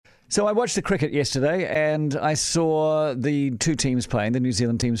So I watched the cricket yesterday and I saw the two teams playing, the New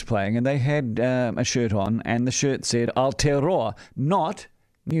Zealand teams playing, and they had a shirt on and the shirt said Aotearoa, not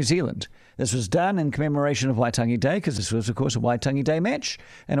New Zealand. This was done in commemoration of Waitangi Day because this was, of course, a Waitangi Day match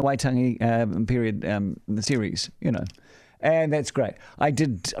and a Waitangi period the series, And that's great. I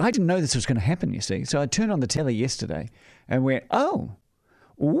didn't know this was going to happen, you see. So I turned on the telly yesterday and went,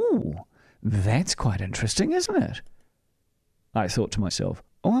 ooh, that's quite interesting, isn't it? I thought to myself,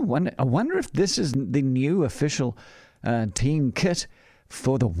 I wonder if this is the new official team kit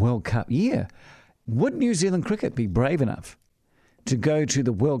for the World Cup year. Would New Zealand cricket be brave enough to go to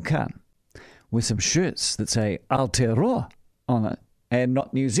the World Cup with some shirts that say Aotearoa on it and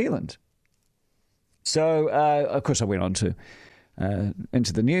not New Zealand? So, of course, I went on to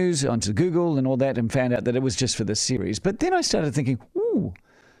into the news, onto Google and all that, and found out that it was just for this series. But then I started thinking, well,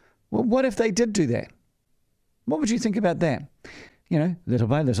 what if they did do that? What would you think about that? Little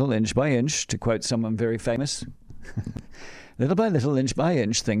by little, inch by inch, to quote someone very famous. Little by little, inch by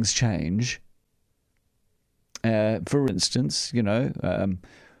inch, things change. For instance, when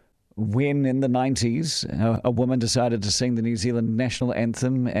in the 90s, a woman decided to sing the New Zealand national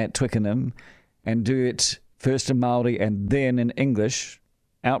anthem at Twickenham and do it first in Māori and then in English,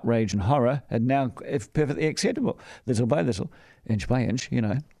 outrage and horror, and now it's perfectly acceptable. Little by little, inch by inch,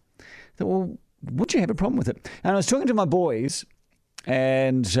 So, well, would you have a problem with it? And I was talking to my boys,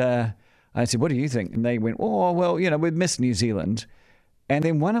 and I said, what do you think? And they went, we've missed New Zealand. And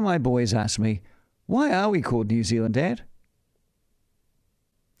then one of my boys asked me, why are we called New Zealand, Dad?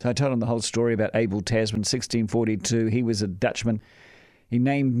 So I told him the whole story about Abel Tasman, 1642. He was a Dutchman. He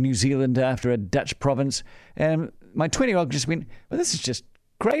named New Zealand after a Dutch province. And my 20-year-old just went, well, this is just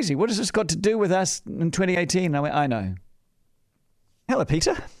crazy. What has this got to do with us in 2018? I went, I know. Hello,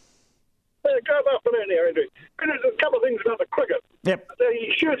 Peter. Good afternoon there, Andrew. There's a couple of things about the cricket. Yep.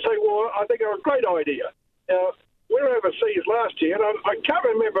 The shirts they wore, I think, are a great idea. Now, we were overseas last year, and I can't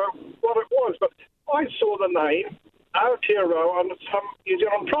remember what it was, but I saw the name Aotearoa on some New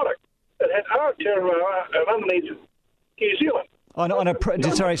Zealand product. It had Aotearoa and underneath New Zealand.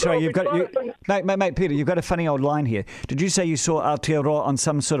 Sorry. Mate, Peter, you've got a funny old line here. Did you say you saw Aotearoa on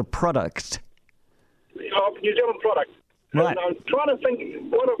some sort of product? New Zealand product. Right. And I'm trying to think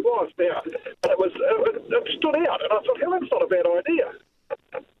what it was there. And it stood out. And I thought, hell, that's not a bad idea.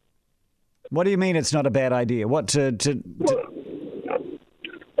 What do you mean it's not a bad idea? What to... Well,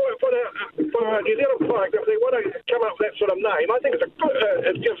 for a New Zealand product, if they want to come up with that sort of name, I think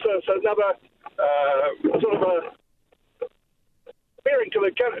it gives us another sort of a bearing to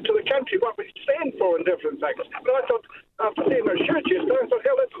the country, what we stand for in different things. But I thought, after seeing those shirts yesterday, I thought,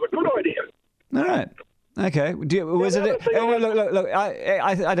 hell, that's a good idea. All right. Okay. Look.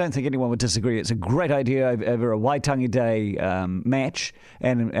 I don't think anyone would disagree. It's a great idea over a Waitangi Day match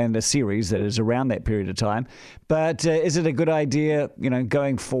and a series that is around that period of time. But is it a good idea,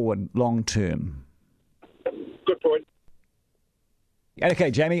 going forward, long term? Good point. Okay,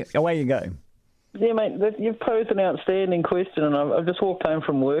 Jamie, away you go. Yeah, mate, you've posed an outstanding question, and I've just walked home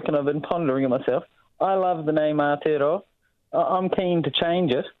from work and I've been pondering it myself. I love the name Aotearoa. I'm keen to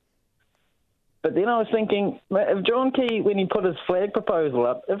change it. But then I was thinking, if John Key, when he put his flag proposal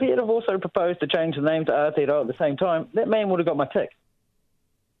up, if he had have also proposed to change the name to Aotearoa at the same time, that man would have got my tick.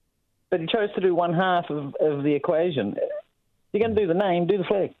 But he chose to do one half of the equation. If you're going to do the name, do the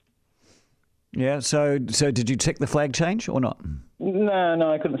flag. Yeah, so did you tick the flag change or not?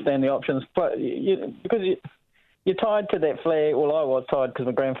 No, I couldn't stand the options. But because you're tied to that flag. Well, I was tied because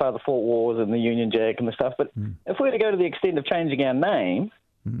my grandfather fought wars and the Union Jack and the stuff. But if we were to go to the extent of changing our name,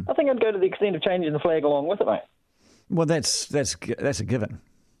 I think I'd go to the extent of changing the flag along with it, mate. Well, that's a given.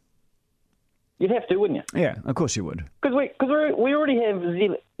 You'd have to, wouldn't you? Yeah, of course you would. Because we already have,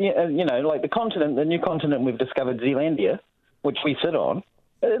 like the continent, the new continent we've discovered, Zealandia, which we sit on.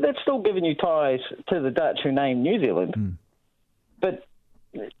 That's still giving you ties to the Dutch who named New Zealand. But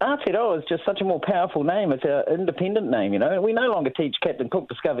Aotearoa is just such a more powerful name. It's our independent name, We no longer teach Captain Cook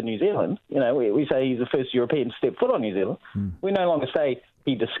discovered New Zealand. We say he's the first European to step foot on New Zealand. We no longer say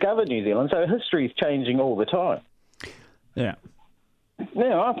he discovered New Zealand. So history is changing all the time. Yeah.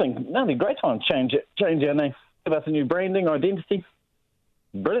 Yeah, I think that'd be a great time to change our name. Give us a new branding, identity.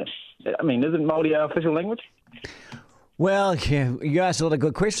 Brilliant. I mean, isn't Māori our official language? Well, yeah, you asked a lot of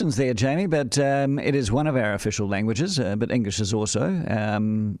good questions there, Jamie, but it is one of our official languages, but English is also.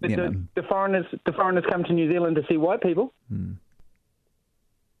 The foreigners come to New Zealand to see white people.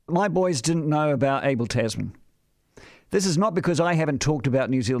 My boys didn't know about Abel Tasman. This is not because I haven't talked about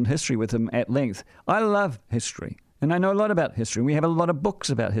New Zealand history with them at length. I love history, and I know a lot about history. We have a lot of books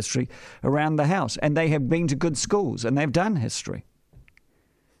about history around the house, and they have been to good schools, and they've done history.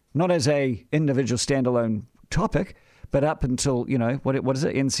 not as a individual standalone topic, but up until, what is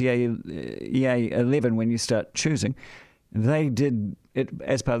it, NCAEA 11 when you start choosing, they did it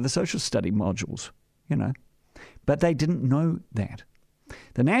as part of the social study modules, But they didn't know that.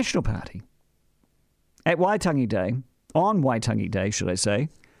 The National Party, at Waitangi Day, on Waitangi Day, should I say,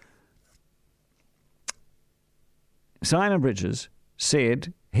 Simon Bridges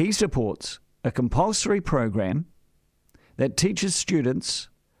said he supports a compulsory program that teaches students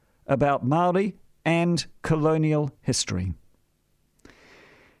about Māori and colonial history.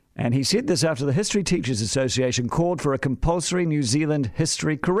 And he said this after the History Teachers Association called for a compulsory New Zealand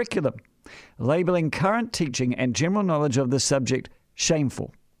history curriculum, labelling current teaching and general knowledge of the subject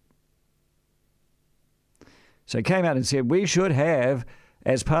shameful. So he came out and said, we should have,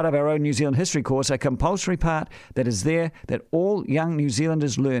 as part of our own New Zealand history course, a compulsory part that is there that all young New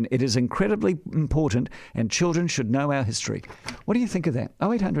Zealanders learn. It is incredibly important and children should know our history. What do you think of that?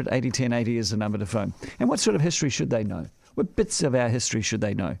 0800 80 10 80 is the number to phone. And what sort of history should they know? What bits of our history should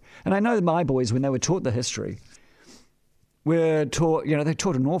they know? And I know that my boys, when they were taught the history, were taught, they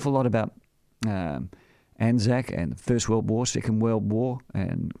taught an awful lot about Anzac and the First World War, Second World War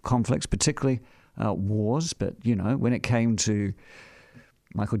and conflicts, particularly wars. But, when it came to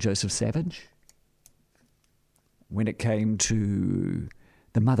Michael Joseph Savage, when it came to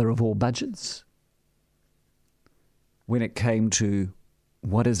the mother of all budgets, when it came to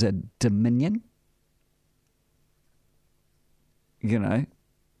what is a dominion,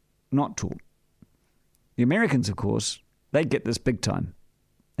 not taught. The Americans, of course, they get this big time.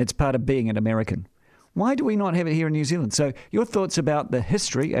 It's part of being an American. Why do we not have it here in New Zealand? So your thoughts about the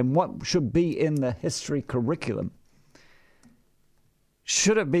history and what should be in the history curriculum.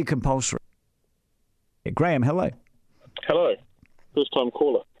 Should it be compulsory? Graham, hello. Hello. First time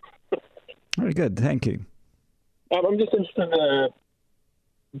caller. Very good. Thank you. I'm just interested in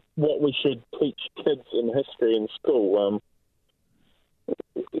what we should teach kids in history in school.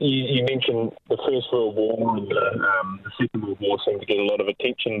 You mentioned the First World War and the Second World War seem to get a lot of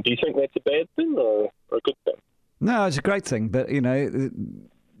attention. Do you think that's a bad thing or a good thing? No, it's a great thing. But,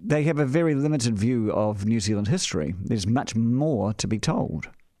 they have a very limited view of New Zealand history. There's much more to be told.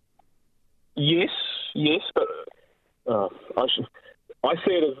 Yes, but I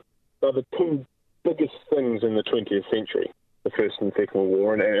see it as the two biggest things in the 20th century, the First and Second World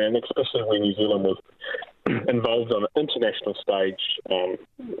War, and especially when New Zealand was involved on an international stage,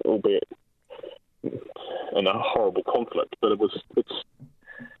 albeit in a horrible conflict, but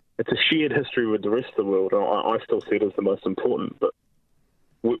it's a shared history with the rest of the world. I still see it as the most important, but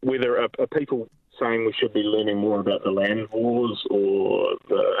whether are people saying we should be learning more about the land wars or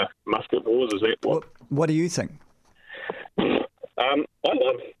the musket wars? Is that what do you think? I'm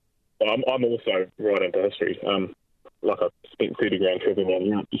also right into history. I spent 30 grand travelling around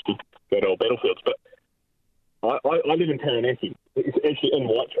Europe just to go to old battlefields, but I live in Taranaki. It's actually in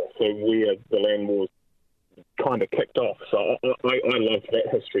Waitara, so where the land wars kind of kicked off. So I love that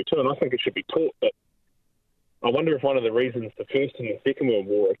history too, and I think it should be taught. But I wonder if one of the reasons the First and the Second World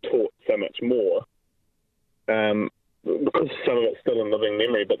War are taught so much more, because some of it's still in living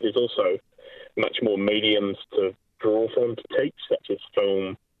memory, but there's also much more mediums to draw from to teach, such as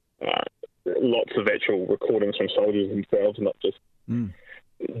film, lots of actual recordings from soldiers themselves, not just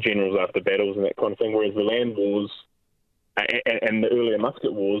generals after battles and that kind of thing, whereas the land wars and the earlier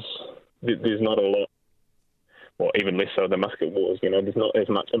musket wars, there's not a lot, or even less so the musket wars, there's not as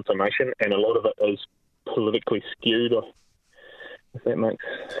much information, and a lot of it is politically skewed, if that makes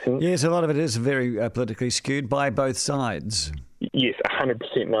sense. Yes, a lot of it is very politically skewed by both sides. Yes,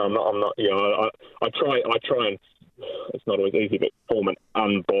 100%. No, I'm not. I try and it's not always easy, but form an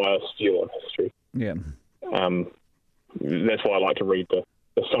unbiased view on history. Yeah. That's why I like to read the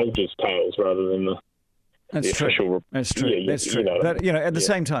soldiers' tales rather than the official. That's true. Yeah, that's true. But at the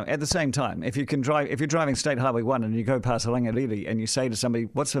same time, if you're driving State Highway 1 and you go past Rangariri and you say to somebody,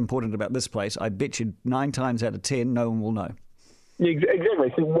 "What's important about this place?" I bet you 9 times out of 10, no one will know. Yeah,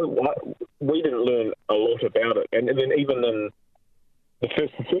 exactly. So we didn't learn a lot about it, and then even in the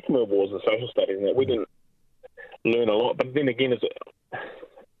First and Second World Wars and social studies, and that we didn't learn a lot. But then again, it's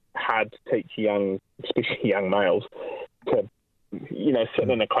hard to teach especially young males, to sit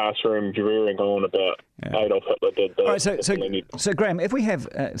in a classroom drearing on about Adolf Hitler did this. All right, so Graham, if we have,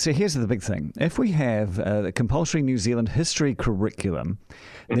 here's the big thing. If we have the compulsory New Zealand history curriculum,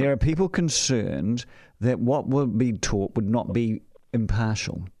 there are people concerned that what would be taught would not be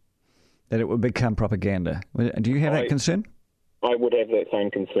impartial, that it would become propaganda. Do you have that concern? I would have that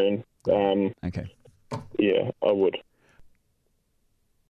same concern. Okay. Yeah, I would.